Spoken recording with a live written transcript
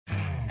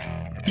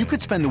You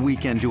could spend the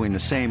weekend doing the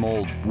same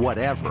old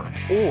whatever,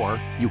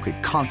 or you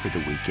could conquer the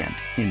weekend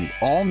in the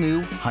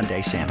all-new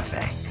Hyundai Santa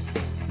Fe.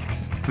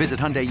 Visit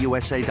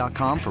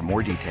HyundaiUSA.com for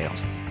more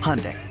details.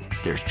 Hyundai,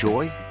 there's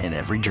joy in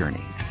every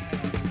journey.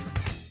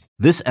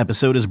 This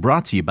episode is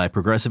brought to you by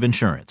Progressive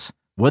Insurance.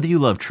 Whether you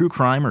love true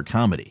crime or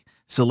comedy,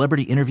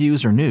 celebrity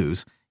interviews or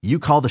news, you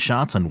call the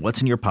shots on what's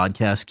in your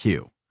podcast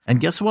queue. And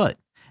guess what?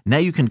 Now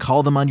you can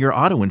call them on your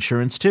auto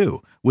insurance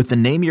too with the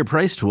Name Your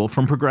Price tool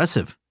from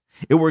Progressive.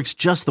 It works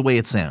just the way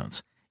it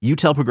sounds. You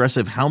tell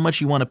Progressive how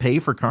much you want to pay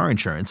for car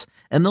insurance,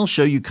 and they'll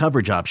show you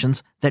coverage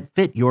options that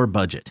fit your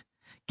budget.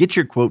 Get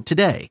your quote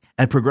today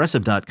at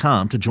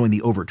Progressive.com to join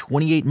the over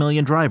 28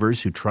 million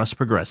drivers who trust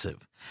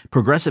Progressive.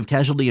 Progressive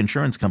Casualty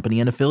Insurance Company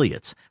and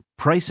Affiliates.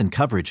 Price and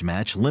coverage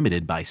match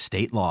limited by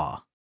state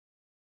law.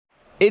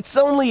 It's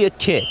only a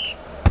kick,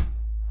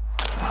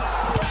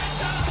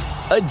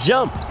 a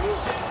jump,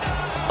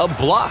 a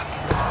block.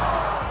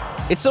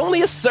 It's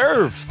only a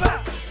serve.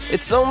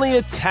 It's only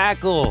a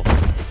tackle,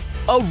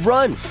 a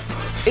run.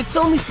 It's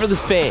only for the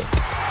fans.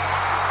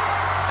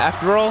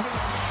 After all,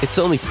 it's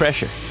only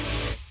pressure.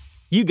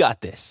 You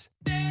got this.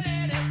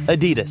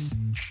 Adidas.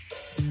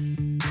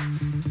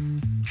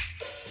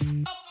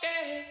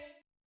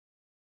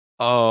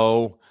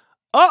 Uh-oh.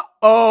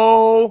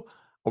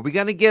 Are we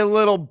going to get a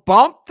little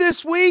bump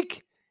this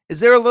week? Is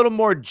there a little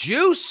more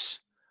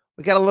juice?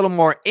 We got a little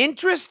more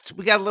interest?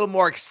 We got a little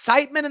more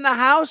excitement in the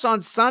house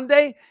on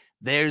Sunday?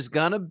 There's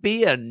going to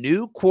be a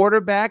new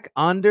quarterback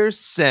under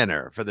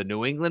center for the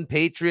New England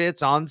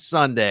Patriots on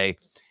Sunday.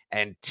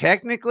 And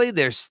technically,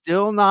 they're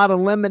still not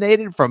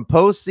eliminated from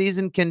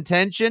postseason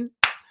contention.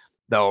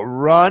 The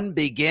run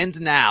begins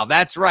now.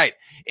 That's right.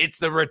 It's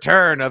the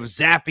return of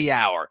Zappe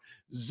Hour.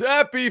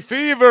 Zappe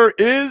Fever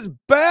is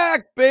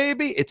back,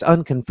 baby. It's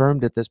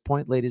unconfirmed at this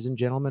point, ladies and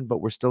gentlemen, but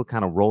we're still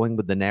kind of rolling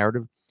with the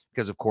narrative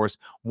because, of course,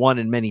 one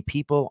in many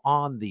people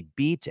on the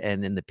beat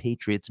and in the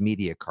Patriots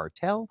media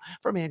cartel,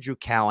 from Andrew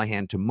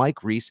Callahan to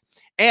Mike Reese,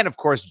 and, of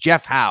course,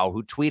 Jeff Howe,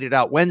 who tweeted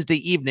out Wednesday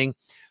evening,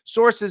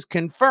 sources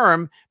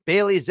confirm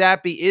Bailey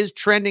Zappe is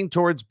trending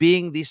towards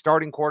being the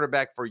starting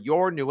quarterback for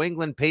your New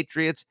England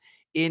Patriots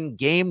in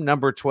game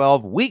number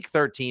 12, week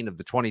 13 of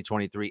the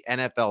 2023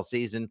 NFL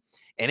season.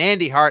 And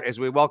Andy Hart, as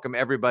we welcome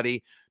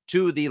everybody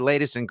to the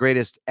latest and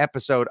greatest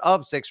episode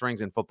of Six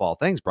Rings and Football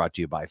Things, brought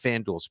to you by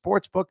FanDuel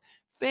Sportsbook.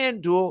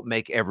 FanDuel,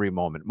 make every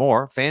moment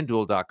more.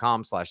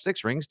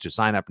 FanDuel.com/6rings to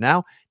sign up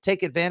now.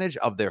 Take advantage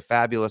of their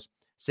fabulous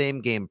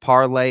same-game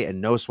parlay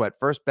and no-sweat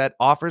first bet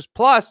offers.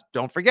 Plus,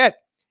 don't forget,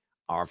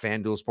 our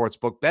FanDuel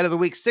Sportsbook Bet of the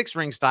Week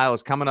 6-ring style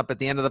is coming up at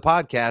the end of the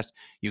podcast.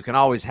 You can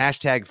always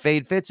hashtag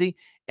FadeFitzy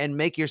and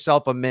make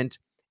yourself a mint,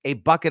 a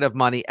bucket of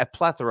money, a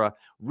plethora.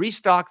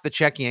 Restock the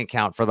checking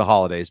account for the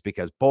holidays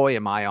because, boy,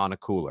 am I on a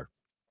cooler.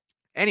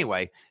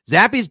 Anyway,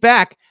 Zappe's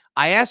back.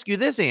 I ask you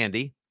this,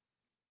 Andy.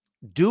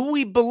 Do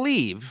we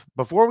believe,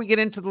 before we get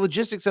into the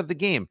logistics of the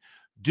game,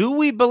 do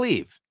we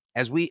believe,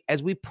 as we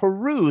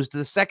perused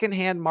the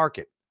secondhand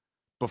market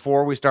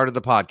before we started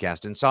the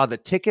podcast and saw the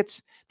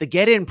tickets, the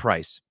get-in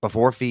price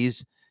before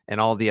fees and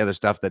all the other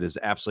stuff that is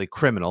absolutely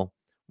criminal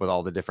with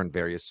all the different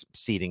various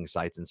seating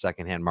sites and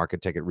secondhand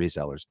market ticket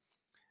resellers,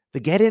 the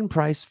get-in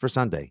price for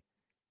Sunday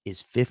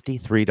is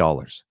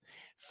 $53.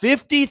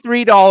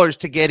 $53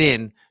 to get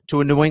in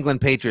to a New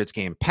England Patriots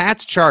game.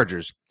 Pats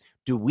Chargers.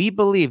 Do we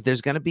believe there's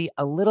going to be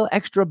a little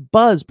extra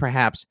buzz,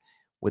 perhaps,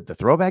 with the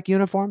throwback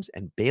uniforms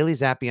and Bailey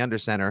Zappe under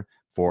center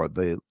for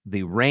the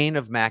reign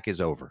of Mac is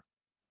over?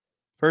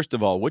 First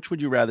of all, which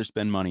would you rather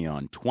spend money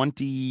on?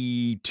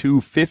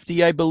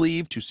 $22.50, I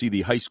believe, to see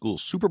the high school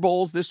Super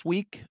Bowls this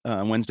week,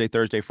 Wednesday,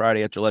 Thursday,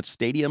 Friday at Gillette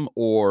Stadium,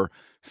 or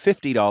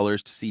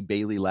 $50 to see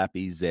Bailey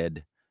Zappe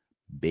led.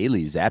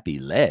 Bailey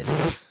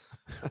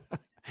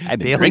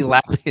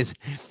Lappe is.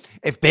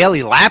 If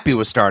Bailey Lappe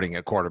was starting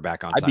at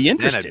quarterback on I'd Sunday, be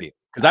interested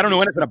because I don't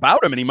know anything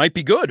about him, and he might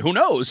be good. Who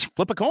knows?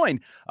 Flip a coin.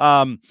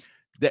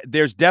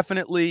 There's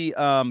definitely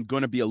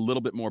going to be a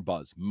little bit more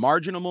buzz.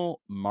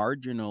 Marginal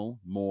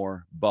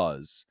more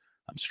buzz.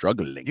 I'm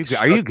struggling.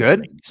 Are you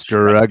good?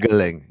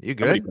 Struggling. You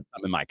good?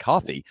 I'm in my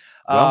coffee.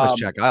 Wellness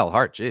check aisle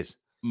heart. Jeez.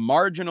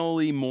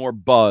 Marginally more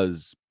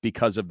buzz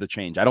because of the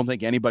change. I don't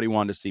think anybody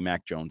wanted to see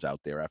Mac Jones out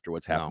there after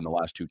what's happened the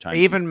last two times.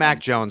 Even Mac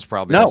Jones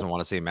probably doesn't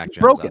want to see Mac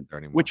Jones out there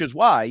anymore. Which is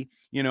why,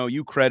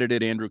 you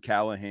credited Andrew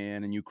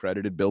Callahan and you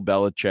credited Bill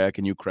Belichick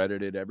and you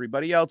credited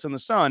everybody else in the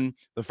Sun.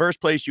 The first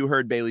place you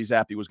heard Bailey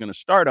Zappe was going to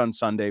start on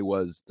Sunday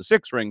was the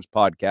Six Rings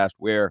podcast,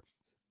 where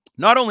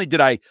not only did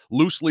I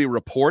loosely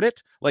report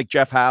it, like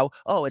Jeff Howe,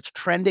 oh, it's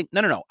trending.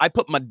 No. I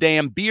put my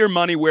damn beer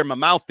money where my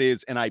mouth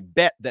is, and I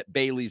bet that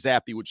Bailey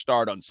Zappe would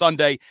start on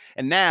Sunday.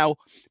 And now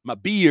my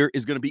beer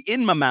is going to be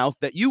in my mouth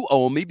that you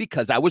owe me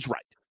because I was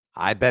right.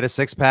 I bet a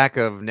 6-pack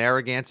of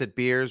Narragansett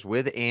beers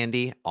with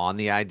Andy on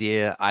the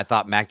idea. I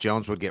thought Mac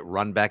Jones would get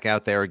run back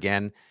out there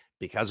again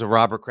because of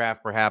Robert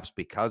Kraft, perhaps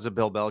because of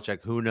Bill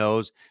Belichick, who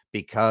knows,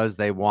 because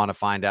they want to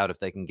find out if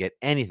they can get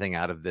anything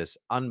out of this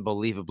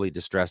unbelievably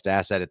distressed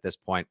asset at this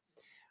point.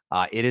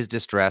 It is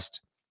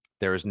distressed.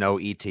 There is no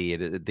ET.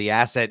 The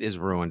asset is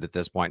ruined at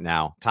this point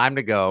now. Time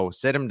to go.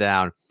 Sit him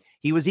down.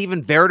 He was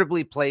even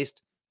veritably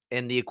placed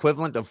in the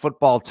equivalent of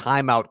football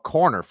timeout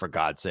corner, for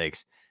God's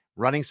sakes,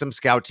 running some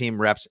scout team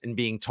reps and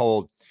being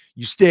told,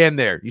 you stand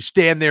there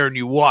and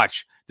you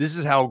watch. This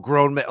is how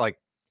grown men, like,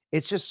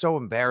 it's just so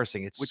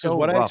embarrassing. It's Which so is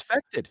what rough. I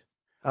expected.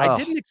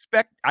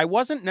 I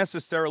wasn't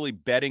necessarily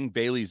betting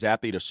Bailey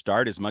Zappe to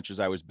start as much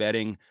as I was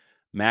betting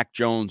Mac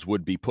Jones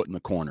would be put in the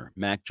corner.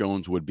 Mac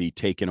Jones would be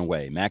taken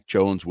away. Mac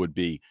Jones would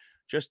be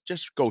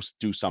just go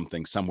do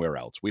something somewhere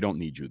else. We don't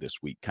need you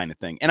this week, kind of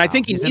thing. And I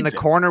think he's in the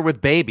corner with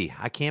baby.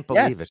 I can't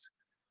believe it.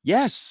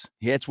 Yes,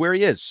 it's where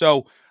he is.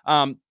 So,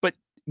 but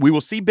we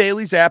will see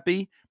Bailey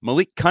Zappe,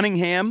 Malik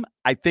Cunningham.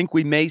 I think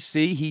we may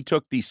see he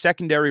took the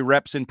secondary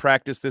reps in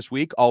practice this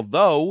week,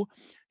 although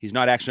he's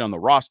not actually on the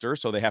roster,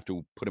 so they have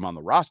to put him on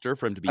the roster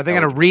for him to be. Are they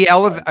going to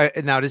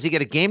re-elevate? Now, does he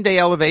get a game day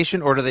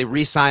elevation, or do they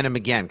re-sign him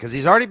again? Because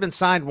he's already been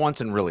signed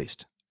once and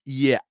released.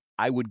 Yeah,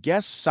 I would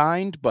guess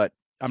signed, but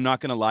I'm not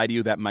going to lie to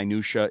you that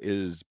minutia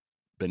is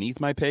beneath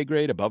my pay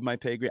grade, above my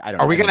pay grade. I don't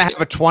know. Are we going to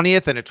have a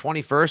 20th and a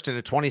 21st and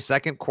a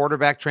 22nd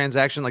quarterback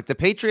transaction? Like, the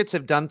Patriots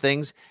have done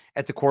things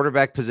at the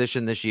quarterback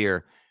position this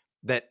year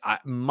that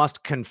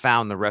must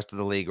confound the rest of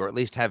the league, or at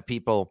least have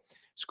people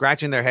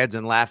scratching their heads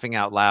and laughing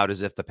out loud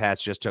as if the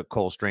Pats just took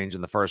Cole Strange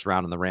in the first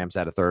round and the Rams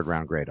had a third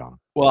round grade on him.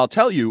 Well, I'll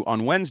tell you,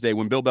 on Wednesday,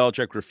 when Bill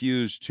Belichick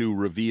refused to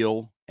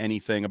reveal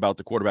anything about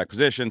the quarterback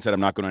position, said, I'm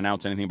not going to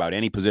announce anything about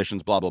any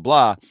positions, blah, blah,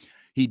 blah.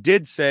 He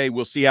did say,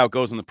 we'll see how it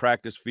goes on the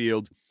practice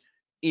field.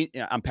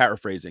 I'm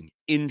paraphrasing.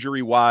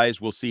 Injury-wise,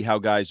 we'll see how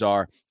guys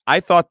are. I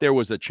thought there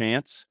was a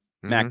chance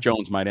Mac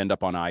Jones might end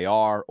up on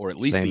IR, or at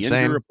least the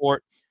injury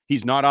report.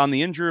 He's not on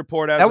the injury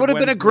report. That would have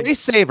been a grace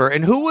saver.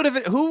 And who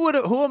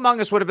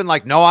among us would have been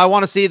like, no, I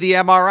want to see the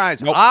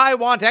MRIs. Nope. I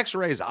want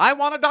x-rays. I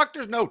want a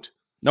doctor's note.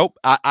 Nope.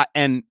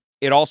 And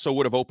it also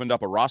would have opened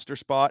up a roster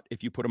spot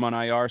if you put him on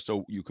IR.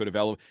 So you could have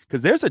elevated,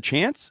 because there's a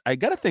chance. I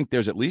got to think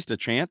there's at least a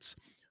chance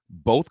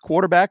both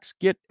quarterbacks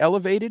get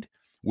elevated,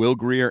 Will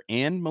Grier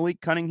and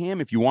Malik Cunningham.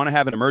 If you want to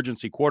have an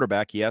emergency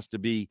quarterback, he has to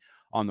be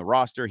on the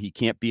roster. He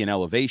can't be in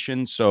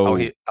elevation. So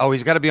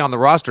he's got to be on the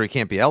roster. He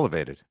can't be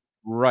elevated.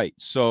 Right.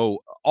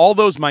 So all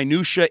those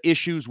minutia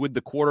issues with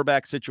the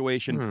quarterback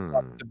situation.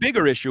 The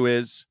bigger issue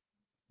is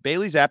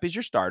Bailey Zappe is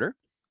your starter.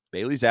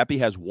 Bailey Zappe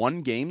has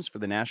won games for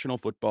the National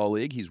Football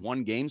League. He's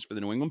won games for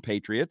the New England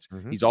Patriots.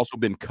 He's also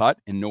been cut,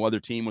 and no other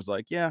team was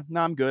like, yeah,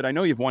 no, I'm good. I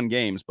know you've won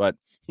games, but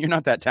you're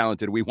not that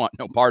talented. We want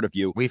no part of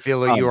you. We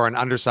feel that you are an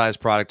undersized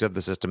product of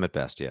the system at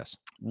best. Yes.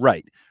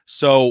 Right.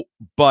 So,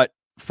 but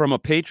from a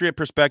Patriot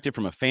perspective,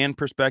 from a fan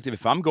perspective,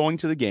 if I'm going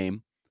to the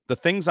game, the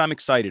things I'm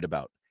excited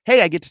about,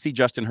 hey, I get to see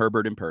Justin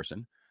Herbert in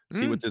person,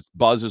 see what this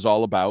buzz is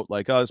all about.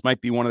 Like, oh, this might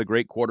be one of the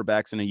great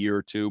quarterbacks in a year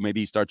or two.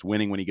 Maybe he starts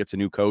winning when he gets a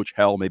new coach.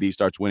 Hell, maybe he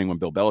starts winning when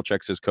Bill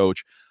Belichick's his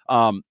coach.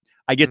 I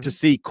get to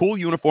see cool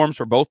uniforms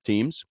for both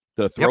teams.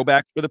 The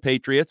throwback for the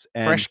Patriots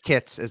and fresh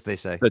kits, as they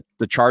say.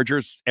 The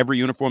Chargers, every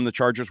uniform the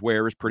Chargers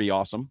wear is pretty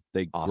awesome.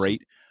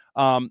 Great.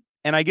 And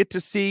I get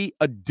to see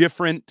a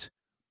different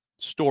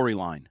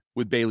storyline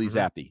with Bailey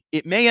Zappe.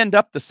 It may end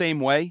up the same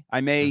way.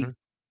 I may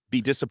be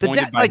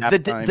disappointed by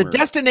the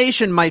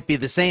destination might be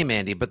the same,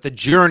 Andy, but the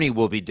journey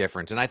will be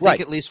different. And I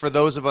think at least for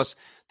those of us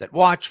that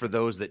watch, for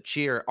those that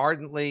cheer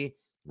ardently,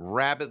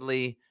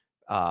 rabidly,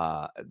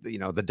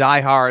 the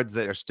diehards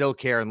that are still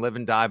care and live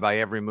and die by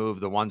every move,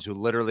 the ones who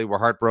literally were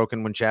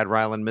heartbroken when Chad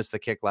Ryland missed the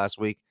kick last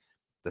week,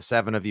 the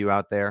 7 of you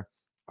out there,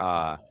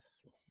 I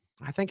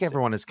think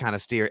everyone has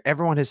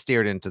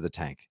steered into the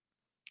tank.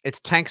 It's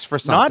tanks for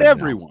something. Not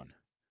everyone.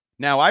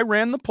 Now, I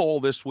ran the poll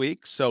this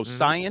week, so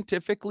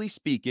scientifically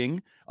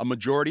speaking, a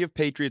majority of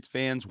Patriots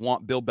fans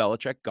want Bill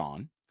Belichick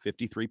gone,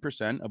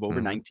 53% of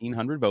over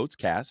 1,900 votes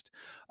cast.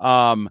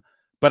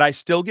 But I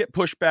still get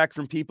pushback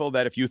from people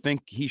that if you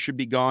think he should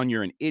be gone,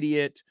 you're an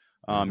idiot,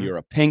 you're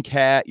a pink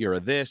hat, you're a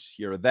this,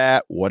 you're a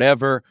that,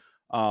 whatever.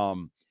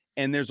 And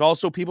there's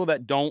also people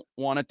that don't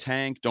want to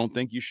tank, don't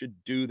think you should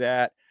do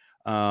that.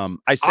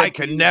 I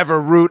can never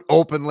root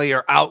openly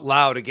or out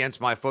loud against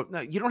my foot.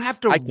 No, you don't have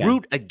to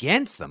root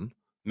against them.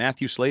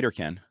 Matthew Slater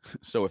can.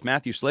 So if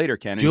Matthew Slater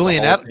can,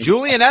 Julian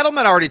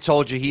Edelman already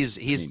told you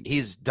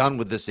he's done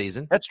with this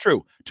season. That's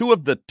true. 2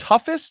 of the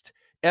toughest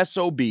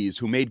SOBs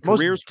who made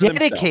careers for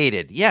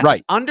dedicated, yes,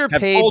 right,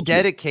 underpaid,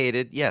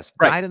 dedicated, yes,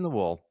 dyed in the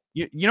wool.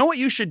 You know what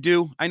you should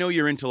do? I know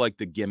you're into like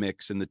the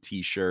gimmicks and the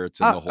T-shirts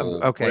and the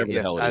whole. Okay,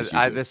 yes,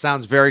 this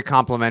sounds very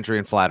complimentary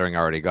and flattering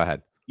already. Go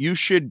ahead. You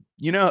should,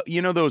 you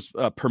know those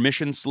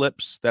permission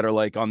slips that are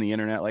like on the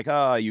internet, like,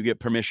 you get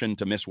permission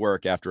to miss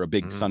work after a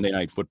big Sunday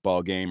night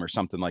football game or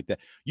something like that.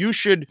 You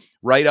should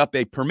write up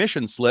a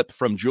permission slip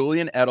from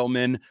Julian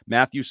Edelman,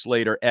 Matthew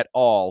Slater et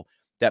al.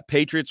 That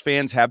Patriots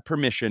fans have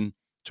permission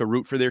to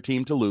root for their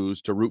team to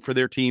lose, to root for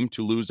their team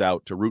to lose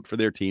out, to root for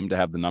their team to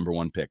have the number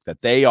 1 pick,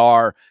 that they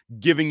are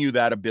giving you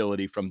that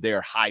ability from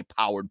their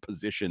high-powered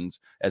positions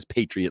as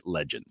Patriot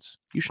legends.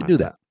 You should do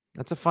that.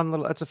 That's a fun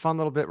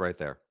little bit right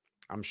there.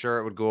 I'm sure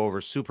it would go over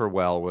super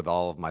well with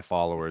all of my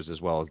followers,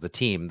 as well as the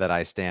team that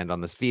I stand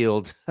on this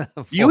field.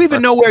 Do you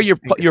even know where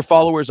your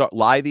followers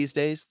lie these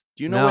days?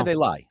 Do you know where they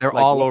lie? They're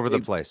all over the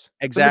place.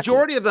 Exactly. The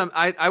majority of them,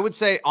 I would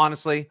say,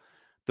 honestly,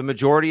 the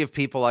majority of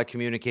people I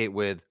communicate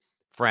with,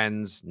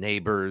 friends,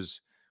 neighbors,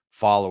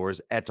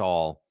 followers, et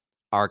al.,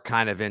 are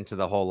kind of into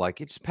the whole like,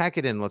 just pack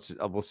it in.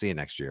 We'll see you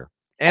next year.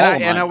 And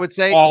I would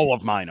say all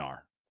of mine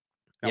are.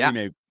 Now, yeah, we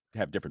may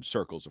have different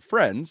circles of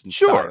friends and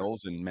sure,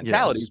 styles and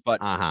mentalities, yes.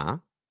 but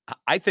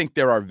I think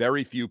there are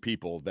very few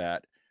people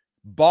that,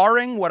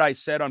 barring what I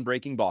said on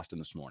Breaking Boston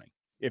this morning,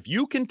 if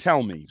you can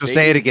tell me. So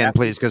say it again,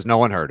 please, because no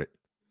one heard it.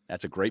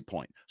 That's a great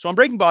point. So on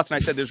Breaking Boston, I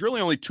said there's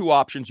really only two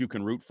options you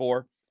can root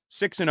for: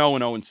 6-0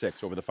 and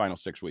 0-6 over the final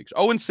 6 weeks.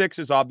 0-6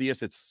 is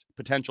obvious. It's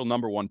potential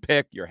number one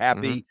pick. You're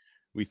happy.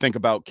 We think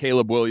about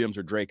Caleb Williams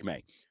or Drake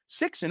May.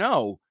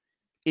 6-0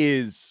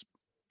 is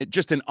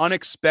just an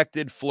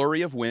unexpected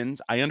flurry of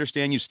wins. I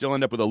understand you still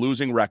end up with a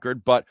losing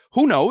record, but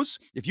who knows?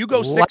 If you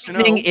go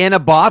 6-0 in a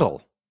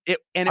bottle, it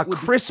would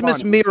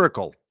Christmas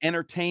miracle,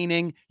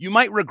 entertaining. You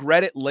might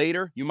regret it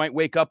later. You might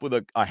wake up with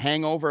a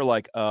hangover,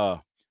 like,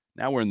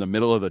 now we're in the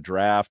middle of the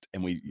draft,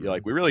 and we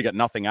really got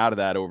nothing out of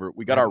that.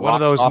 We got our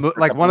one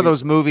of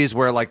those movies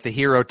where like the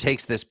hero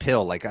takes this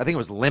pill. Like I think it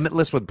was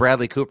Limitless with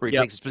Bradley Cooper. He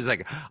takes this pill. He's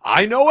like,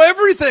 I know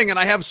everything, and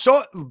I have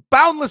so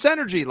boundless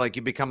energy. Like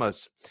you become a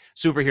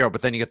superhero,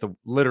 but then you get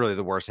literally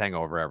the worst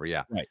hangover ever.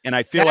 Yeah, right. And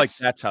I feel like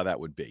that's how that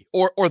would be.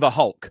 Or the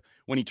Hulk,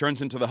 when he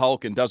turns into the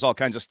Hulk and does all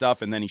kinds of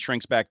stuff, and then he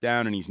shrinks back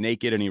down and he's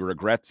naked and he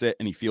regrets it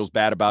and he feels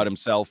bad about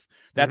himself.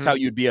 That's how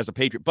you'd be as a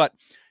Patriot. But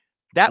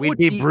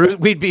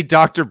we'd be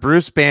Dr.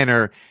 Bruce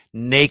Banner,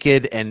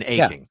 naked and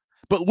aching. Yeah.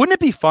 But wouldn't it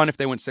be fun if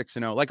they went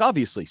 6-0? Like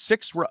obviously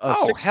 6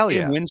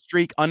 win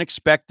streak,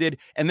 unexpected,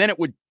 and then it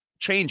would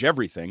change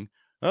everything.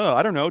 Oh,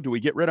 I don't know. Do we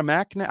get rid of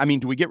Mac? I mean,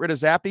 do we get rid of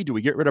Zappe? Do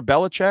we get rid of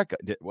Belichick?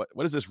 What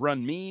does this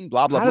run mean?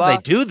 Blah blah blah. How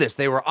did they do this?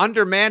 They were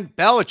undermanned.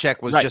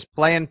 Belichick was just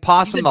playing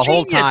possum the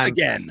whole time.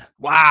 Again.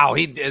 Wow,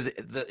 his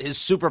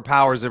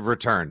superpowers have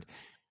returned.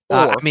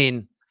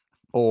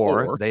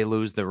 Or they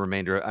lose the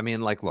remainder. I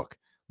mean, like, look.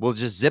 We'll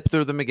just zip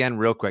through them again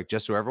real quick,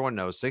 just so everyone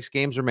knows. 6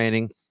 games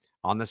remaining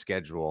on the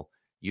schedule.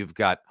 You've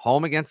got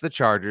home against the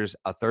Chargers,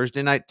 a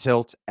Thursday night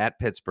tilt at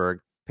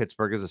Pittsburgh.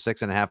 Pittsburgh is a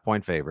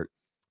 6.5-point favorite.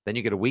 Then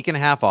you get a week and a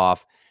half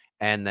off,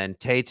 and then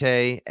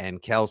Tay and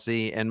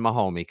Kelsey and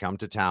Mahomey come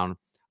to town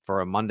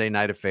for a Monday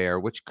night affair,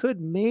 which could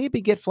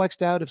maybe get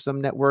flexed out if some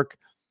network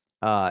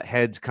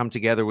heads come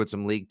together with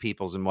some league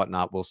peoples and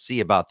whatnot. We'll see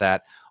about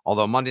that.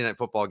 Although Monday Night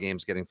Football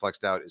games getting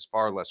flexed out is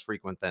far less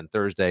frequent than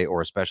Thursday or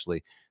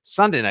especially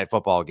Sunday Night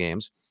Football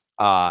games.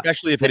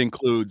 Especially if it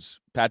includes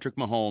Patrick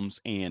Mahomes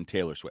and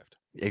Taylor Swift.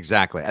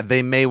 Exactly.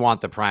 They may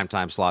want the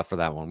primetime slot for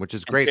that one, which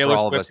is great for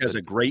all Swift of us. Has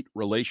a great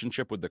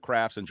relationship with the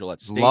Crafts and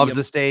Gillette Stadium. Loves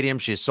the stadium.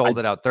 She's sold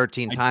it out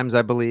 13 times,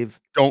 I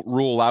believe. Don't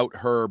rule out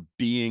her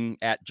being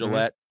at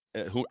Gillette.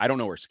 Who I don't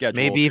know her schedule.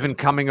 Maybe even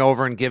coming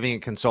over and giving a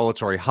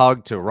consolatory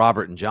hug to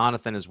Robert and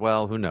Jonathan as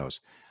well. Who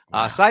knows?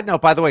 Wow. Side note,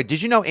 by the way,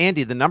 did you know,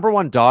 Andy, the number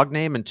one dog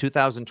name in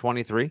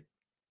 2023?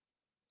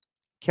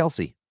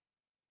 Kelsey.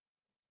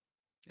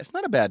 It's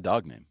not a bad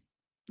dog name.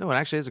 No, it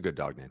actually is a good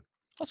dog name.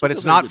 Also, but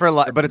it's not for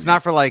like,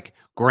 not for like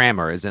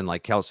grammar, as in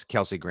like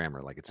Kelsey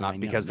Grammer. Like it's not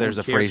because there's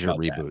a Frasier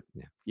reboot.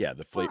 Yeah,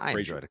 the Frasier. I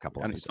enjoyed a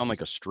couple. It's on like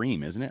a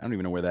stream, isn't it? I don't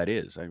even know where that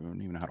is. I don't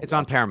even know how to. It's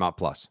on Paramount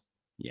Plus.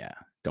 Yeah,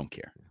 don't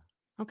care.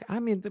 Okay,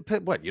 I mean,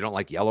 what, you don't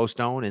like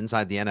Yellowstone,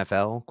 Inside the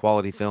NFL,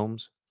 quality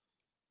films?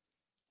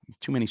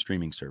 Too many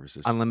streaming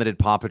services. Unlimited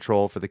Paw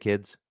Patrol for the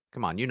kids.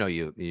 Come on, you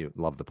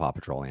love the Paw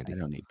Patrol, Andy. I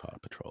don't need Paw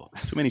Patrol.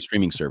 Too many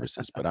streaming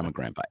services, but I'm a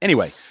grandpa.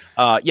 Anyway,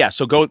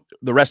 so go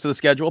the rest of the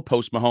schedule.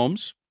 Post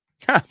Mahomes,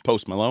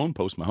 Post Malone,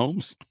 Post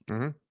Mahomes.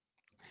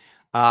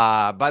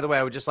 By the way,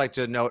 I would just like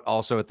to note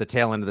also at the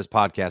tail end of this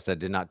podcast, I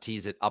did not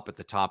tease it up at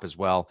the top as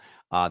well.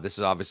 This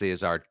is obviously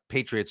our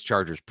Patriots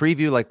Chargers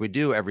preview, like we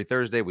do every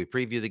Thursday. We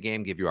preview the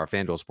game, give you our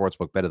FanDuel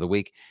Sportsbook bet of the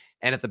week.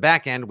 And at the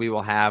back end, we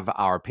will have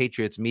our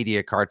Patriots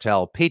Media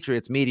Cartel,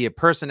 Patriots Media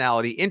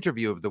Personality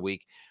Interview of the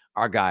week.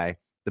 Our guy,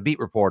 the beat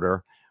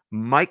reporter,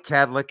 Mike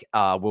Kadlick,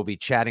 will be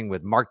chatting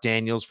with Mark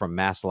Daniels from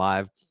Mass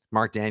Live.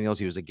 Mark Daniels,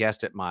 he was a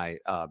guest at my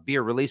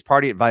beer release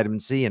party at Vitamin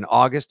C in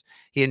August.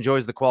 He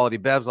enjoys the quality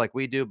bevs like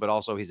we do, but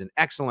also he's an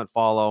excellent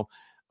follow,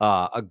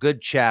 a good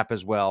chap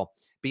as well.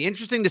 Be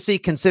interesting to see,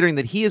 considering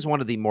that he is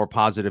one of the more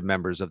positive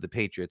members of the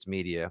Patriots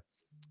media,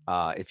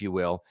 if you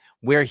will,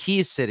 where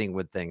he's sitting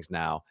with things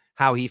now,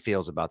 how he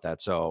feels about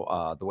that.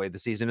 So the way the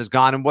season has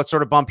gone and what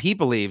sort of bump he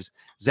believes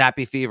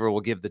Zappe Fever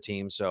will give the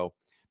team. So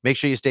make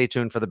sure you stay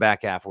tuned for the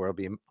back half, where it'll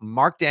be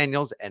Mark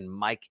Daniels and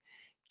Mike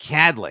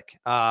Kadlick.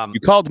 You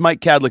called Mike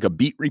Kadlick a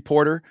beat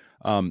reporter.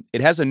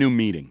 It has a new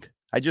meaning.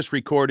 I just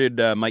recorded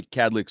Mike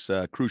Kadlick's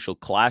Crucial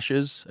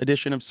Clashes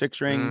edition of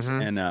Six Rings,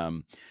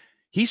 and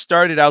he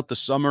started out the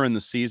summer and the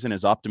season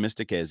as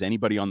optimistic as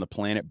anybody on the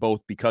planet,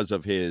 both because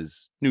of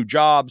his new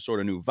job, sort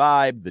of new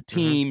vibe, the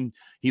team.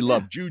 He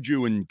loved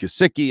Juju and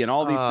Gesicki and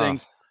all these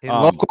things. His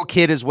local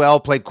kid as well,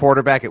 played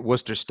quarterback at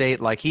Worcester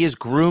State. Like, he is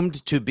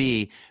groomed to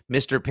be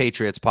Mr.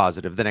 Patriots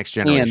positive, the next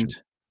generation. And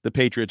the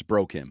Patriots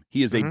broke him.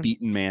 He is a Mhm.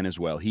 beaten man as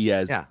well. He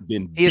has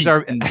been He is our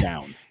beaten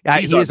down.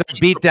 he is our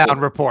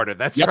beatdown reporter.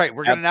 That's Yep, right.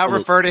 We're going to now absolutely.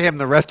 refer to him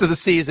the rest of the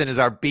season as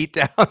our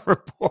beatdown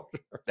reporter.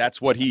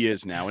 That's what he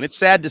is now. And it's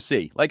sad to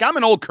see. Like, I'm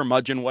an old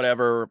curmudgeon,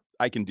 whatever.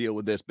 I can deal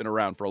with this. Been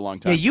around for a long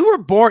time. Yeah, you were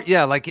born.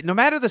 Yeah, like no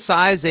matter the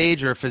size,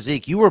 age, or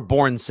physique, you were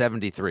born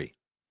 73.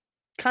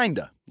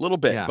 Kinda, a little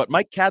bit. Yeah. But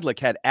Mike Kadlick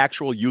had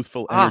actual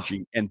youthful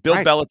energy, and Bill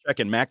right. Belichick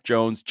and Mac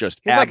Jones just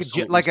He's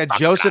absolutely like a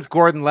Joseph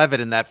Gordon-Levitt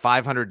in that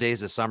 500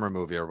 Days of Summer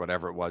movie or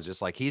whatever it was.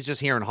 Just like he's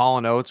just hearing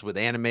Hall & Oates with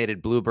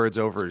animated bluebirds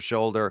over his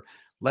shoulder.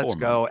 Let's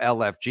go,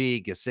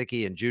 LFG,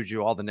 Gesicki, and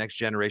Juju, all the next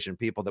generation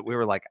people that we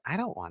were like, I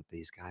don't want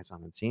these guys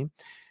on the team.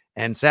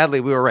 And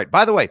sadly, we were right.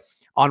 By the way,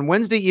 on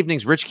Wednesday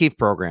evening's Rich Keefe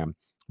program,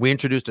 we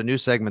introduced a new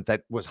segment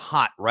that was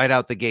hot right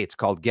out the gates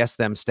called Guess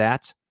Them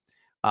Stats.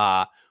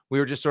 We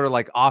were just sort of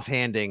like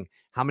offhanding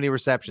how many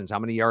receptions, how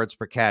many yards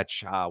per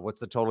catch, what's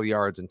the total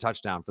yards and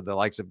touchdown for the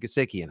likes of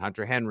Gesicki and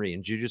Hunter Henry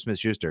and Juju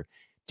Smith-Schuster.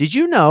 Did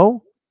you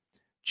know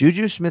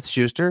Juju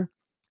Smith-Schuster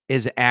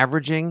is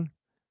averaging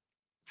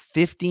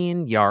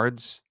 15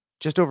 yards,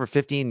 just over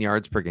 15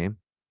 yards per game?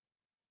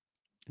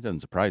 It doesn't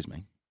surprise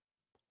me.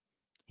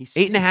 He's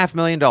 $8.5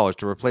 million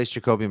to replace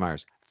Jacoby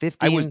Myers.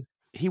 15.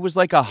 He was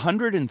like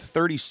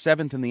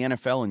 137th in the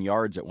NFL in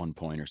yards at one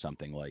point or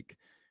something. Like,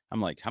 I'm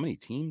like, how many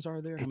teams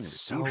are there? It's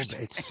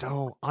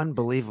so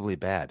unbelievably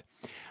bad.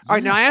 All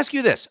right, now I ask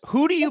you this.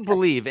 Who do you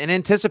believe in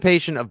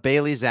anticipation of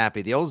Bailey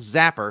Zappe, the old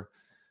zapper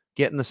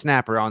getting the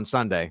snapper on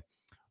Sunday?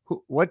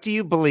 What do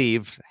you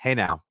believe? Hey,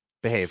 now,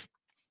 behave.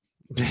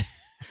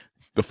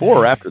 Before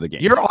or after the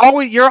game?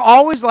 You're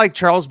always like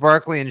Charles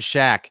Barkley and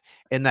Shaq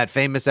in that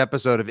famous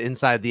episode of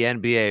Inside the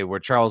NBA where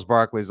Charles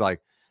Barkley's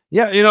like,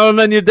 yeah, and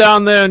then you're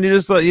down there and you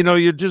just like,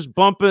 you're just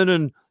bumping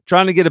and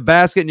trying to get a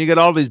basket and you get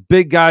all these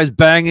big guys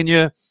banging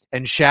you.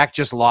 And Shaq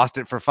just lost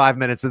it for 5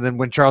 minutes. And then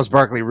when Charles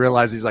Barkley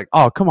realized, he's like,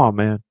 oh, come on,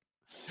 man.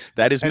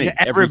 That is me.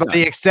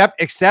 Everybody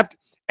except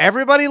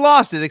everybody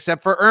lost it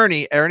except for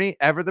Ernie,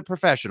 ever the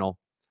professional.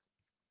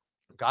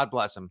 God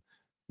bless him.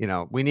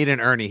 We need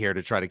an Ernie here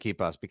to try to keep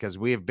us because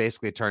we have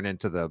basically turned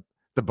into the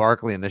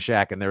Barkley and the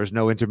Shaq, and there is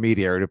no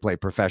intermediary to play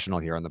professional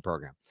here on the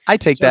program. I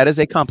take that as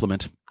a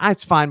compliment.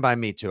 It's fine by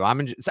me too.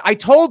 I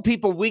told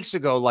people weeks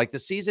ago, like the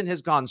season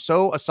has gone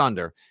so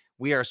asunder.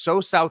 We are so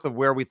south of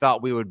where we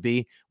thought we would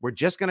be. We're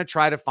just going to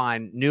try to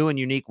find new and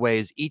unique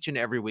ways each and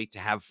every week to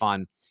have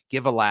fun,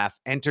 give a laugh,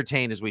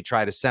 entertain as we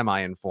try to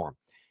semi-inform.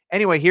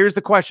 Anyway, here's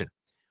the question.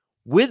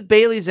 With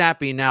Bailey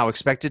Zappe now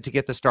expected to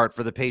get the start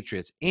for the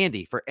Patriots,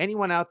 Andy, for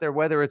anyone out there,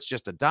 whether it's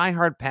just a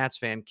diehard Pats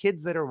fan,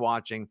 kids that are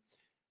watching,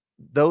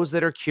 those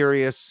that are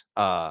curious,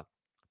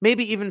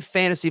 maybe even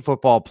fantasy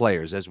football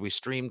players as we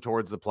stream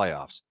towards the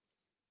playoffs,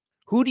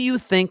 who do you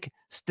think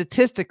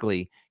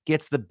statistically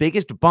gets the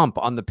biggest bump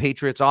on the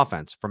Patriots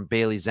offense from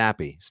Bailey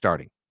Zappe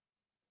starting?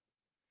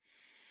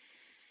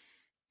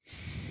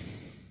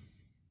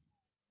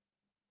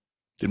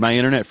 Did my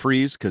internet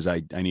freeze? Because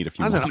I need a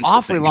few. That was an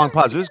awfully long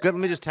pause. It was good. Let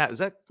me just tap. Does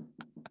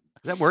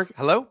that work?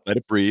 Hello? Let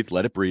it breathe.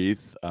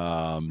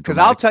 Because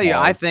I'll tell you,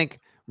 I think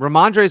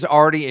Ramondre's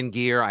already in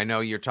gear. I know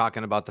you're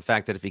talking about the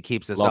fact that if he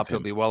keeps this up, he'll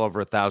be well over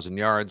 1,000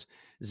 yards.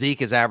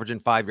 Zeke is averaging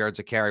 5 yards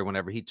a carry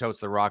whenever he totes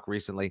the rock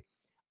recently.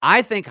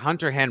 I think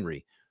Hunter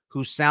Henry,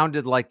 who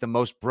sounded like the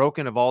most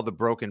broken of all the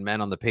broken men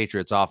on the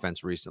Patriots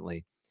offense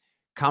recently,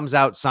 comes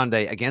out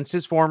Sunday against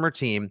his former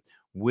team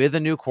with a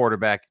new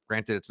quarterback.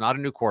 Granted, it's not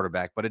a new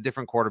quarterback, but a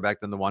different quarterback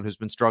than the one who's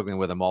been struggling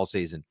with him all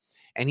season.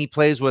 And he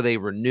plays with a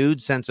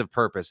renewed sense of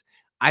purpose.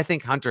 I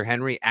think Hunter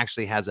Henry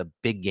actually has a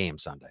big game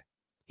Sunday.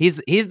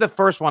 He's the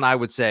first one I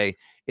would say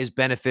is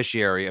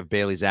beneficiary of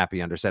Bailey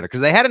Zappe under center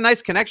because they had a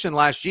nice connection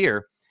last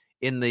year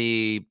in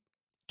the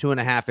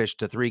 2.5-ish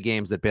to 3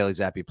 games that Bailey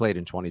Zappe played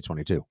in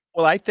 2022.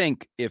 Well, I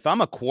think if I'm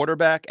a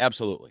quarterback,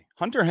 absolutely.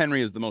 Hunter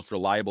Henry is the most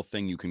reliable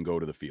thing you can go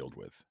to the field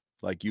with.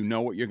 Like,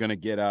 what you're going to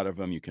get out of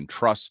him. You can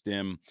trust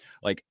him.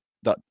 Like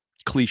the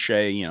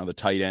cliche, the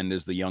tight end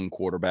is the young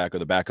quarterback or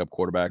the backup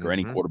quarterback or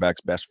any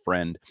quarterback's best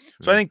friend.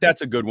 So I think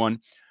that's a good one.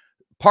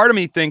 Part of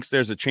me thinks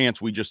there's a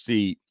chance we just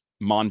see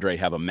Mondre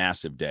have a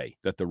massive day,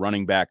 that the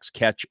running backs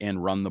catch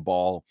and run the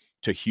ball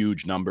to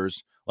huge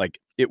numbers. Like,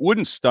 it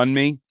wouldn't stun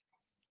me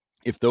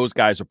if those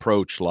guys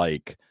approach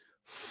like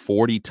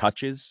 40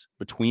 touches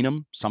between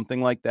them,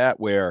 something like that,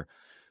 where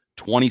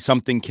 20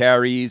 something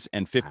carries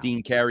and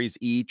 15 carries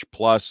each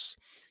plus,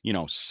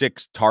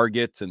 6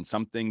 targets and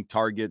something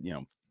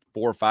 4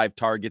 or 5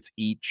 targets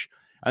each.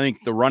 I think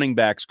the running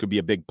backs could be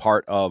a big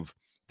part of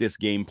this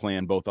game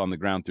plan, both on the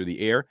ground through the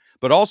air,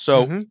 but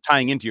also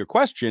tying into your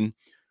question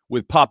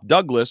with Pop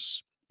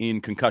Douglas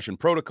in concussion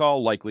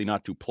protocol, likely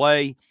not to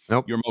play.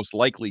 Nope. Your most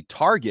likely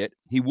target.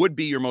 He would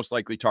be your most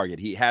likely target.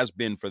 He has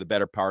been for the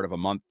better part of a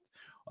month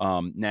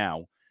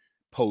now,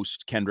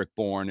 post Kendrick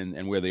Bourne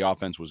and where the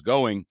offense was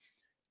going.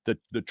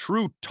 The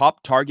true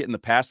top target in the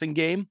passing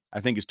game,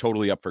 I think, is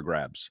totally up for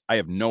grabs. I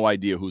have no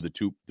idea who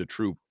the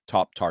true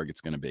top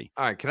target's going to be.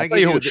 All right, can I'll I tell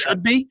give you who you it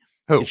should be?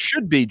 Who? It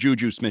should be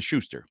Juju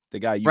Smith-Schuster, the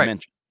guy you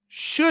mentioned.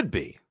 Should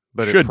be,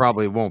 but it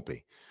probably won't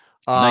be.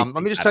 Let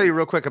me just tell you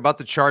real quick about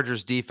the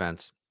Chargers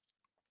defense.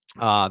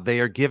 They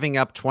are giving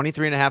up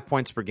 23.5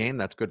 points per game.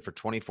 That's good for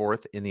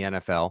 24th in the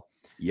NFL.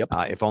 Yep.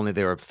 If only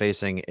they were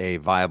facing a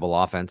viable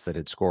offense that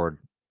had scored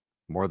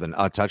more than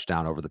a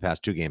touchdown over the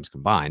past 2 games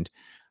combined.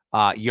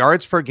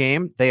 Yards per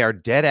game, they are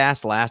dead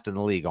ass last in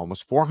the league.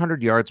 Almost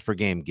 400 yards per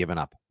game given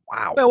up.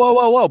 Wow.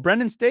 Whoa.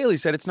 Brendan Staley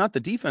said it's not the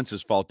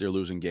defense's fault they're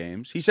losing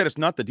games. He said it's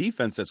not the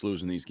defense that's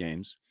losing these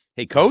games.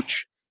 Hey,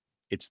 coach,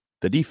 it's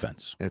the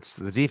defense. It's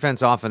the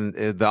defense often.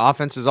 The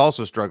offense is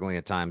also struggling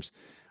at times,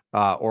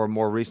 or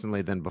more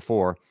recently than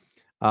before.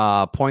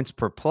 Points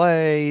per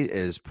play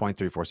is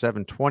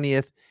 0.347,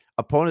 20th.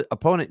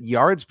 Opponent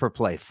yards per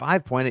play,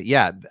 5.8.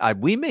 Yeah,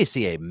 we may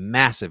see a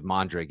massive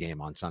Mondre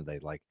game on Sunday.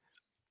 Like,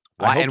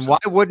 why? And so. Why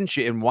wouldn't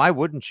you? And why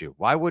wouldn't you?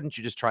 Why wouldn't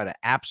you just try to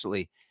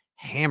absolutely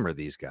hammer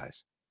these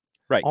guys?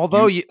 Right.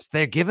 Although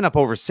they're giving up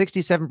over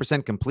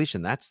 67%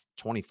 completion. That's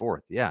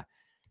 24th. Yeah.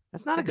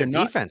 That's not a good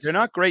defense. They're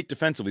not great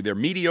defensively. They're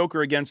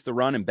mediocre against the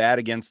run and bad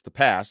against the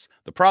pass.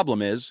 The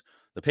problem is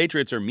the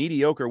Patriots are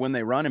mediocre when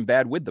they run and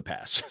bad with the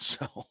pass.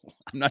 So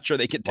I'm not sure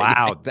they can take it.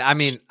 Wow. I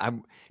mean,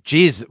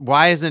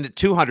 why isn't it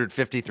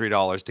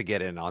 $253 to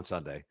get in on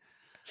Sunday?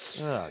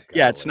 Oh,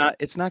 yeah, it's not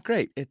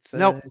great. It's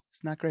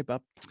not great,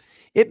 Bob.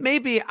 It may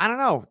be, I don't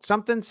know.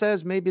 Something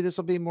says maybe this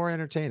will be more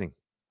entertaining.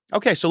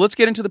 Okay, so let's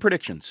get into the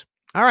predictions.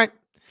 All right.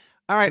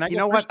 You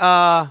know what?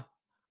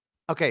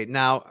 Okay,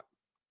 now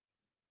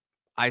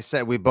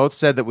we both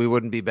said that we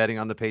wouldn't be betting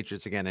on the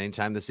Patriots again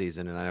anytime this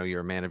season, and I know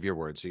you're a man of your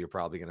word, so you're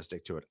probably going to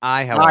stick to it.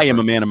 I am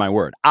a man of my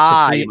word.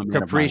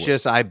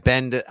 Capricious. I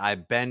bend at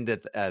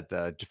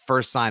the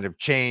first sign of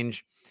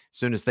change. As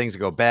soon as things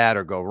go bad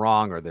or go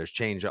wrong or there's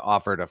change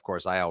offered, of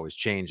course, I always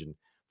change and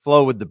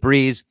flow with the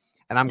breeze,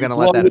 and I'm going to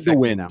let that affect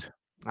me now.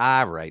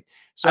 All right.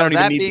 So I don't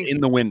even need the in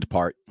the wind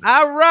part.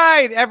 All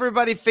right.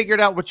 Everybody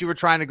figured out what you were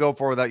trying to go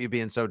for without you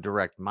being so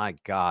direct. My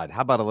God.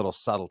 How about a little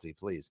subtlety,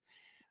 please?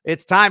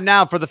 It's time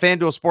now for the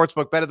FanDuel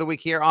Sportsbook Bet of the Week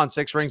here on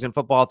Six Rings and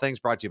Football Things,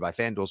 brought to you by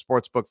FanDuel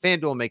Sportsbook.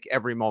 FanDuel, make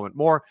every moment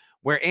more,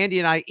 where Andy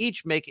and I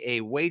each make a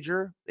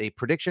wager, a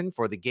prediction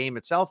for the game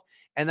itself,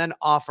 and then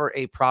offer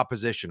a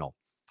propositional.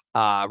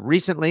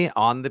 Recently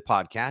on the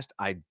podcast,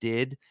 I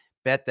did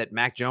bet that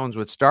Mac Jones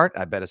would start.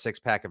 I bet a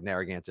 6-pack of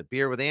Narragansett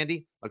beer with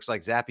Andy. Looks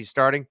like Zappe's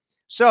starting.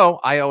 So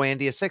I owe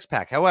Andy a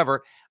 6-pack.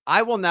 However,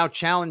 I will now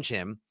challenge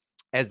him,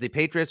 as the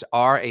Patriots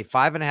are a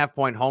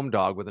 5.5-point home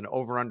dog with an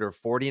over-under of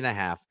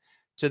 40.5,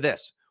 to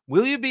this.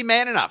 Will you be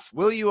man enough?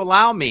 Will you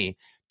allow me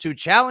to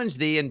challenge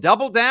thee and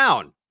double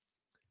down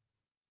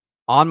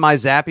on my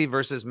Zappe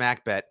versus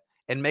Mac bet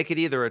and make it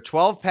either a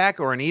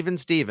 12-pack or an even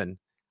Steven?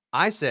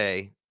 I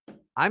say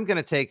I'm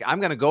going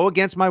to go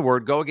against my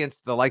word, go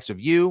against the likes of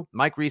you,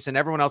 Mike Reese, and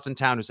everyone else in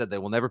town who said they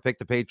will never pick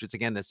the Patriots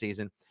again this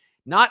season.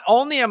 Not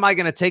only am I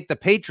going to take the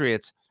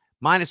Patriots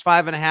minus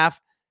 5.5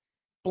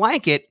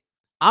 blanket,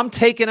 I'm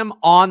taking them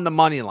on the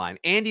money line.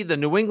 Andy, the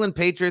New England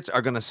Patriots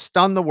are going to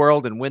stun the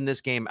world and win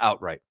this game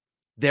outright.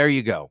 There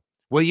you go.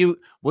 Will you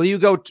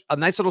go a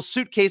nice little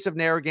suitcase of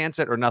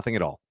Narragansett or nothing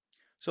at all?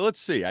 So let's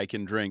see. I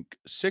can drink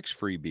 6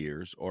 free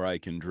beers or I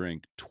can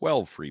drink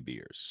 12 free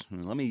beers.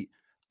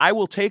 I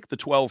will take the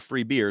 12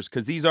 free beers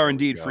because these are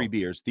indeed free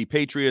beers. The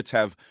Patriots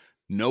have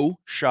no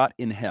shot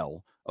in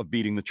hell of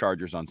beating the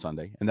Chargers on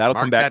Sunday, and that'll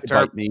come back to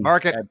bite me.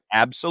 Mark it.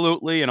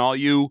 Absolutely. And all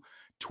you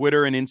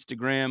Twitter and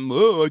Instagram,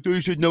 I thought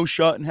you said no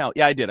shot in hell.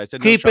 Yeah, I did. I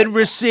said keeping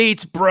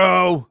receipts,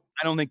 bro.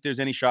 I don't think there's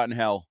any shot in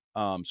hell.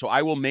 So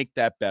I will make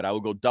that bet. I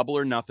will go double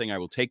or nothing. I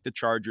will take the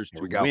Chargers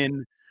to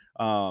win.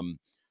 Some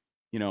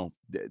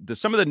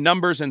of the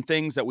numbers and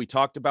things that we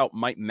talked about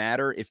might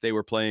matter if they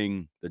were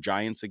playing the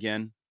Giants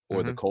again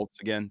or the Colts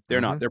again.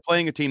 They're not. They're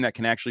playing a team that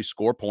can actually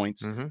score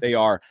points. They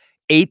are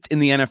 8th in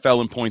the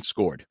NFL in points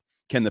scored.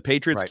 Can the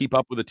Patriots keep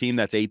up with a team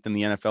that's 8th in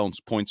the NFL in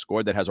points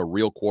scored that has a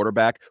real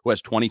quarterback who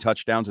has 20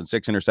 touchdowns and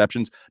 6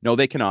 interceptions? No,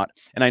 they cannot.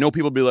 And I know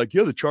people be like,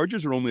 yeah, the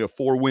Chargers are only a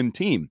 4-win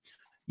team.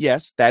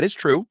 Yes, that is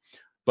true.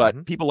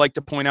 But people like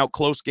to point out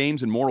close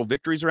games and moral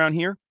victories around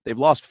here. They've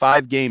lost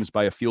 5 games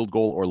by a field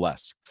goal or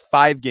less.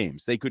 5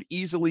 games. They could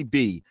easily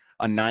be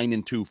a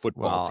 9-2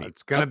 football team.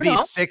 It's going to be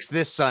 6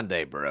 this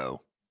Sunday, bro.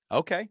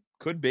 Okay,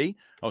 could be.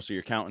 Oh, so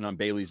you're counting on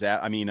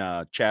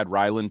Chad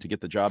Ryland to get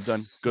the job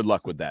done? Good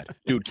luck with that.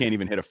 Dude can't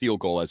even hit a field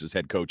goal, as his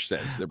head coach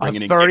says. They're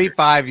bringing in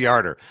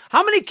 35-yarder.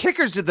 How many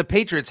kickers did the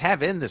Patriots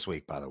have in this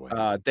week, by the way?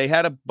 They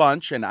had a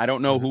bunch, and I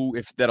don't know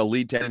if that'll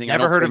lead to anything.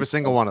 Never heard of a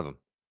single one of them.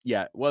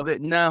 Yeah, well,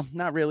 no,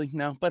 not really.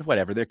 No, but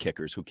whatever. They're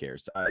kickers. Who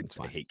cares? I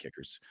hate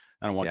kickers.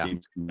 I don't want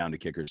teams to come down to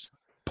kickers.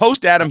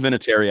 Post Adam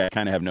Vinatieri, I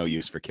kind of have no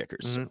use for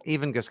kickers.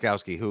 Even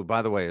Gostkowski, who,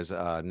 by the way, is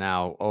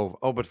now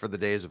but for the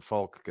days of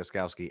Folk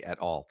Gostkowski at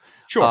all.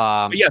 Sure.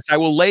 Yes, I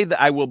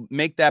will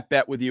make that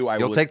bet with you.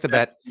 You'll take the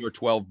bet. Your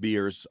 12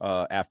 beers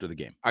after the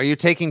game. Are you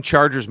taking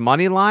Chargers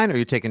money line or are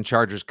you taking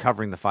Chargers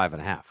covering the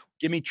 5.5?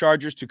 Give me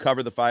Chargers to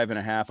cover the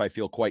 5.5. I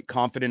feel quite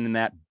confident in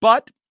that.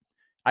 But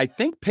I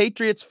think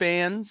Patriots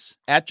fans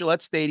at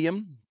Gillette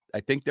Stadium, I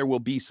think there will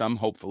be some,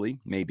 hopefully,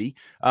 maybe.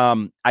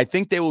 I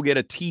think they will get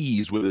a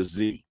tease with a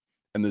Z,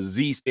 and the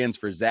Z stands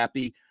for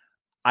Zappe.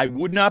 I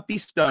would not be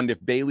stunned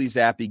if Bailey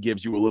Zappi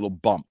gives you a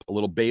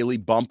little Bailey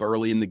bump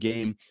early in the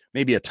game,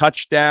 maybe a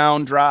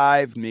touchdown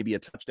drive, maybe a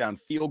touchdown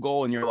field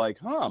goal, and you're like,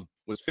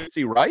 was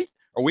Fitzy right?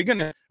 Are we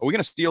gonna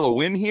steal a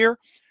win here?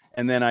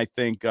 And then I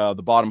think the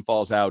bottom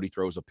falls out. He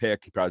throws a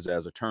pick. He probably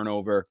has a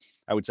turnover.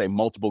 I would say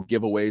multiple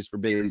giveaways for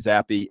Bailey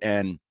Zappi,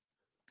 and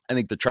I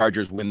think the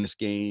Chargers win this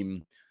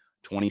game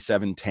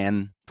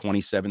 27-10,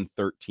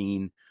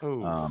 27-13.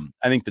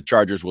 I think the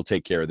Chargers will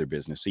take care of their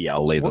business. So yeah,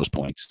 I'll lay those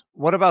points.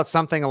 What about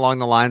something along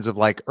the lines of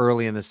like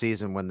early in the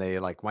season when they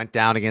like went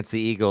down against the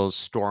Eagles,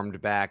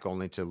 stormed back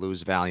only to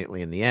lose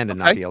valiantly in the end and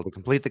not be able to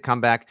complete the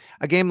comeback?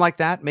 A game like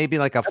that, maybe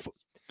like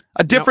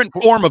a different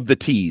form of the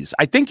tease.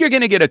 I think you're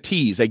going to get a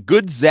tease, a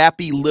good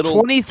zappy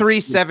little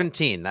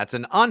 23-17. That's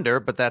an under,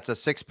 but that's a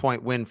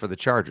 6-point win for the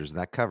Chargers, and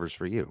that covers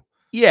for you.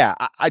 Yeah,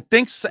 I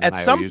think at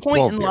some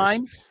point in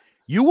line,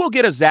 you will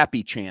get a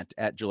Zappe chant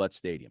at Gillette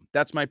Stadium.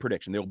 That's my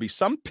prediction. There will be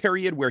some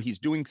period where he's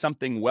doing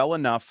something well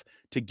enough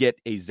to get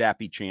a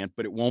Zappe chant,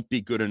 but it won't be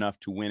good enough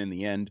to win in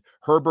the end.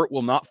 Herbert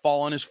will not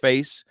fall on his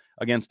face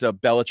against a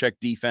Belichick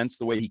defense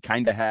the way he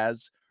kind of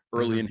has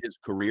early in his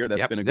career.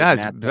 That's been a good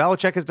match.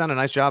 Belichick has done a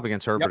nice job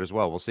against Herbert as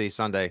well. We'll see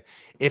Sunday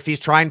if he's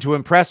trying to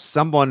impress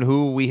someone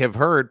who we have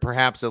heard,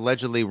 perhaps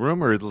allegedly,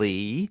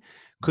 rumoredly,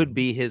 could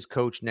be his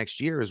coach next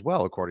year as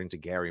well, according to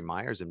Gary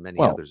Myers and many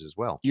others as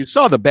well. You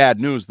saw the bad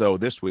news, though,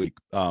 this week.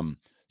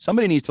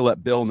 Somebody needs to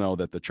let Bill know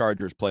that the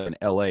Chargers play in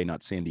L.A.,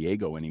 not San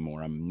Diego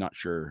anymore. I'm not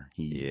sure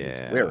he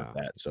is aware of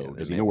that. So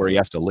does he know where he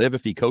has to live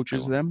if he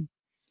coaches them?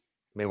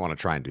 May want to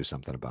try and do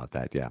something about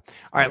that, yeah.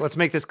 All right, let's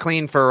make this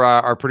clean for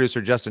our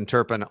producer, Justin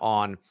Turpin,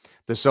 on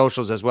the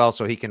socials as well,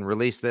 so he can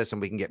release this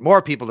and we can get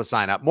more people to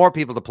sign up, more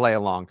people to play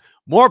along,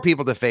 more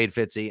people to fade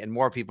Fitzy, and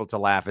more people to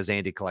laugh as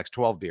Andy collects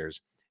 12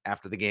 beers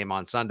after the game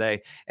on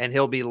Sunday, and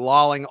he'll be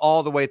lolling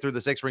all the way through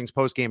the Six Rings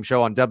postgame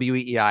show on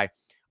WEEI.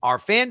 Our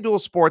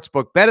FanDuel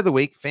Sportsbook bet of the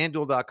week,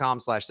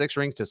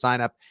 FanDuel.com/6rings to sign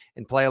up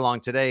and play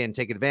along today and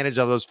take advantage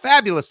of those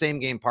fabulous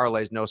same-game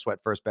parlays, no sweat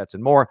first bets,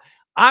 and more.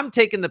 I'm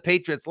taking the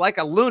Patriots like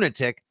a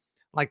lunatic,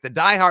 like the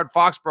diehard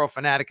Foxborough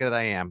fanatic that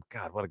I am.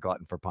 God, what a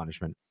glutton for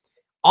punishment.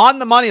 On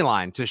the money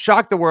line to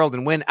shock the world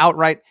and win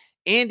outright.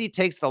 Andy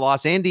takes the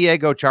Los San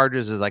Diego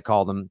Chargers, as I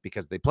call them,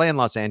 because they play in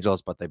Los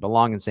Angeles, but they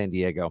belong in San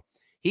Diego.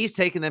 He's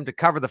taking them to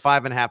cover the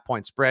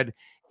 5.5-point spread.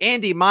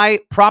 Andy, my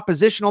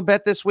propositional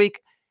bet this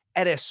week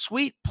at a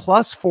sweet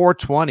plus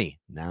 420.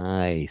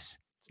 Nice.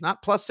 It's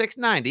not plus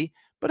 690,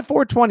 but a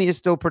 420 is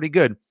still pretty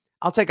good.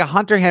 I'll take a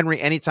Hunter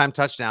Henry anytime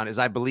touchdown, as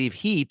I believe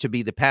he to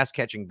be the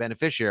pass-catching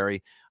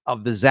beneficiary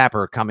of the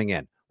Zapper coming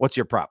in. What's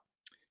your prop?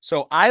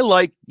 So I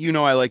like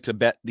to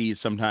bet these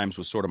sometimes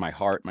with sort of my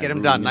heart. Get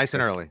them done nice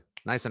and early.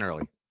 Nice and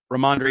early.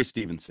 Ramondre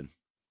Stevenson.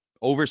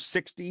 Over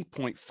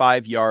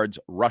 60.5 yards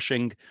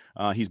rushing.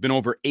 He's been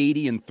over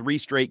 80 in 3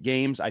 straight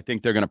games. I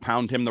think they're going to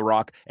pound him the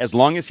rock. As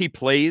long as he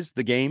plays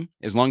the game,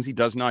 as long as he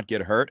does not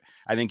get hurt,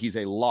 I think he's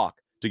a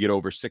lock to get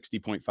over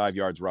 60.5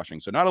 yards rushing.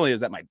 So not only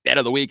is that my bet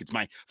of the week, it's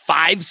my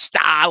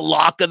 5-star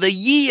lock of the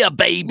year,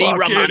 baby. I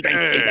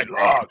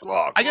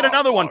got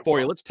another one for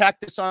you. Let's tack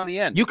this on the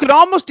end. You could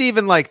almost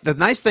even the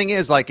nice thing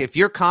is if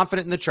you're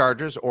confident in the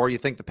Chargers or you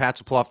think the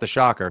Pats will pull off the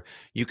shocker,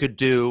 you could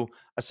do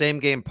a same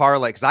game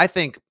parlay. Because I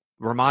think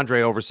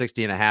Ramondre over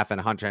 60.5 and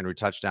a Hunter Henry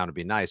touchdown would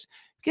be nice.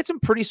 Get some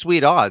pretty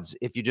sweet odds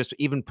if you just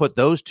even put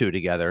those two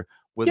together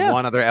with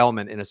one other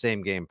element in a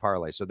same game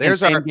parlay. So there's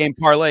same game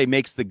parlay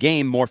makes the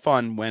game more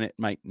fun when it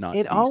might not.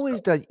 It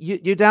always does.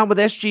 You're down with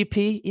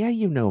SGP? Yeah,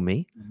 you know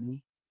me. Mm-hmm.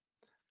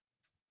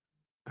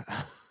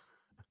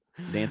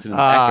 Dancing in the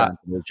background,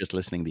 we're just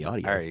listening to the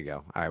audio. There you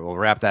go. All right, we'll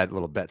wrap that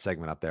little bet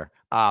segment up there.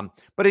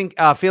 But in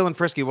Feeling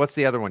Frisky, what's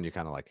the other one you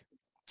kind of like?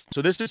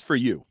 So this is for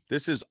you.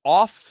 This is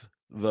off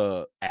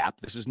the app.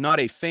 This is not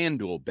a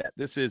FanDuel bet.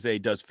 This is a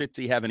does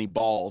Fitzy have any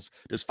balls?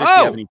 Does Fitzy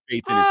have any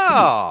faith in his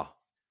team?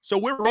 So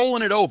we're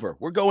rolling it over.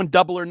 We're going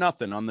double or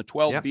nothing on the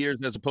 12 beers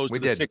as opposed to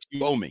the 6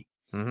 you owe me.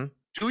 Mm-hmm.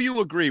 Do you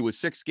agree with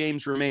 6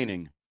 games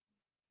remaining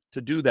to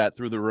do that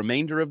through the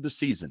remainder of the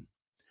season?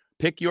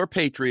 Pick your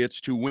Patriots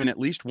to win at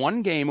least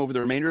one game over the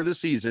remainder of the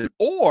season.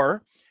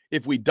 Or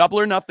if we double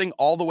or nothing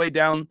all the way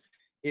down,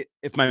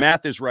 if my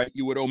math is right,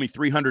 you would owe me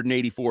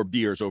 384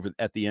 beers over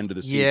at the end of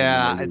the season.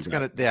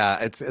 Yeah,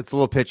 it's a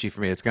little pitchy for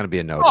me. It's gonna be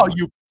a no. Oh,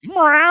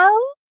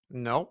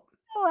 Nope.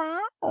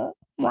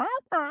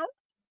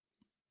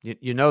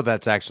 You know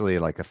that's actually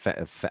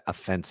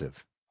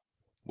offensive.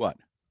 What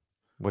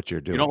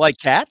you're doing? You don't like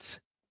cats?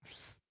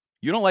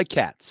 You don't like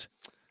cats?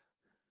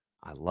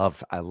 I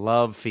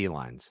love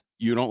felines.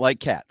 You don't like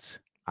cats?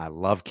 I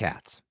love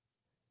cats.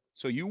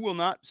 So you will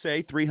not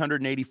say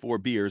 384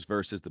 beers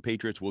versus the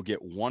Patriots will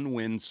get one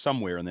win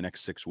somewhere in the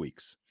next 6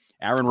 weeks.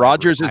 Aaron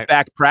Rodgers is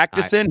back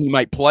practicing. He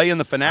might play in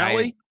the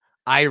finale.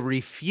 I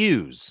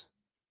refuse.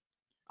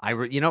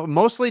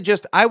 Mostly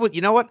just I would.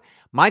 You know what?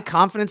 My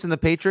confidence in the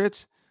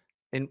Patriots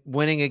in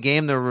winning a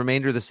game the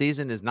remainder of the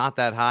season is not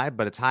that high,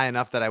 but it's high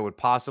enough that I would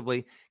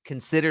possibly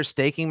consider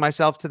staking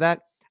myself to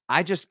that.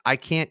 I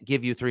can't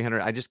give you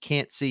 300. I just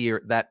can't see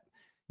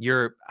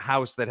your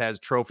house that has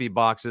trophy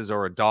boxes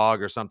or a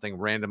dog or something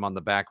random on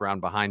the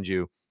background behind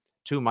you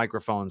 2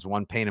 microphones,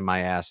 1 pain in my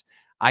ass.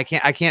 I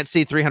can't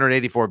see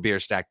 384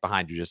 beers stacked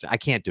behind you. I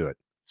can't do it.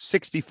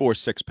 64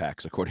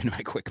 six-packs, according to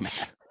my quick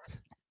math.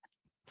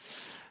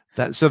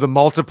 So the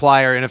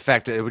multiplier, in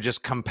effect, it would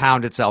just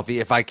compound itself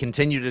if I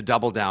continue to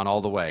double down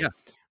all the way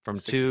from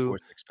 2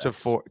 to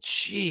 4.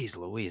 Jeez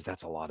Louise,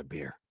 that's a lot of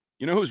beer.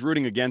 You know who's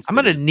rooting against I'm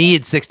going to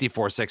need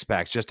 64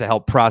 six-packs just to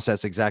help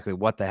process exactly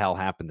what the hell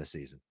happened this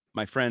season.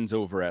 My friends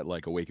over at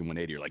like Awaken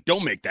 180 are like,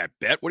 don't make that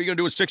bet. What are you going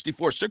to do with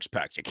 64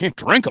 six-packs? You can't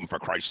drink them, for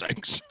Christ's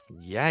sakes.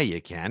 Yeah,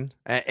 you can.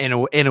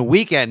 In a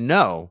weekend,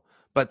 no.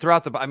 But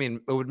throughout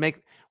it would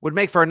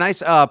make for a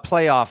nice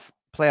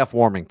playoff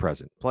warming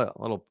present.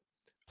 Playoff.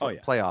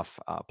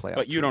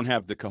 But you don't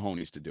have the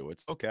cojones to do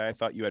it. Okay, I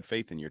thought you had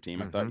faith in your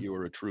team. I thought you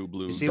were a true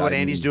blue. You see what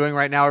Andy's doing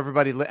right now,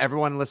 everybody?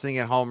 Everyone listening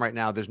at home right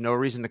now, there's no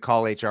reason to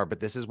call HR, but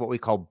this is what we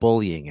call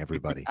bullying,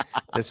 everybody.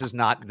 This is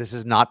not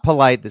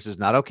polite. This is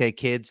not okay,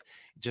 kids.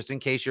 Just in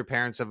case your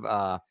parents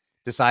have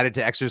decided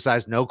to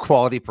exercise no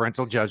quality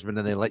parental judgment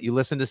and they let you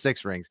listen to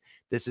Six Rings,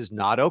 this is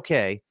not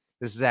okay.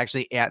 This is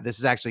actually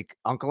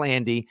Uncle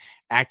Andy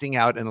acting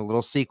out in a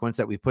little sequence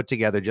that we put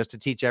together just to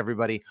teach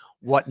everybody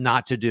what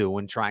not to do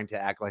when trying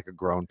to act like a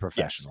grown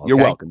professional. Yes, you're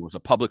welcome. It was a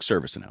public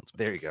service announcement.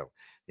 There you go.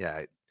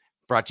 Yeah.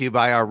 Brought to you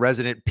by our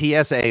resident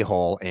PSA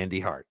hole, Andy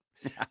Hart.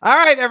 All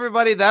right,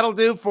 everybody. That'll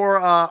do for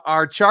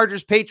our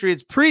Chargers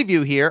Patriots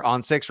preview here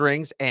on Six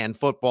Rings and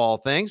Football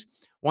Things.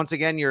 Once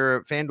again,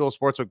 your FanDuel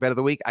Sportsbook bet of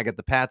the week. I get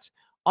the Pats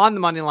on the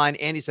money line.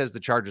 Andy says the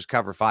Chargers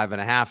cover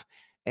 5.5.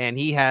 And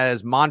he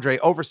has Mondre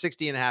over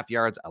 60.5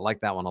 yards. I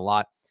like that one a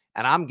lot.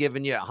 And I'm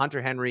giving you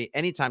Hunter Henry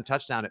anytime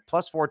touchdown at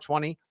plus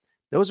 420.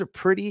 Those are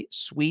pretty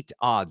sweet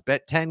odds.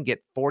 Bet 10,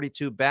 get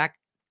 42 back.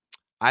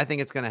 I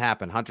think it's going to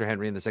happen. Hunter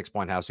Henry in the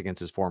 6-point house against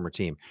his former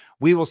team.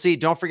 We will see.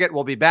 Don't forget,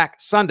 we'll be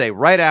back Sunday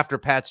right after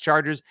Pat's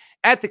Chargers.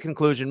 At the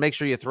conclusion, make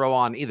sure you throw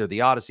on either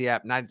the Odyssey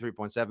app,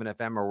 93.7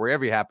 FM, or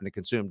wherever you happen to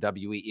consume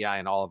WEEI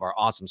and all of our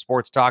awesome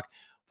sports talk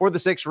for the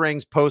Six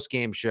Rings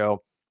post-game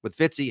show with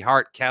Fitzy,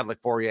 Hart,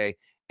 Cadlick, Fourier,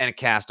 and a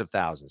cast of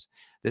thousands.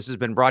 This has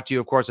been brought to you,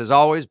 of course, as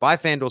always, by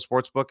FanDuel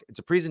Sportsbook. It's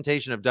a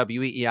presentation of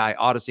WEEI,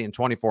 Odyssey, and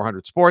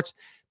 2400 Sports.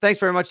 Thanks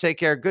very much. Take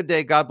care. Good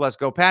day. God bless.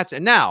 Go Pats.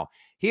 And now,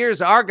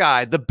 here's our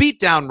guy, the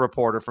beatdown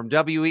reporter from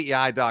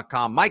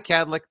WEEI.com, Mike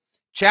Cadlick,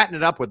 chatting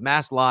it up with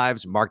Mass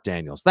Live's Mark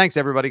Daniels. Thanks,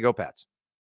 everybody. Go Pats.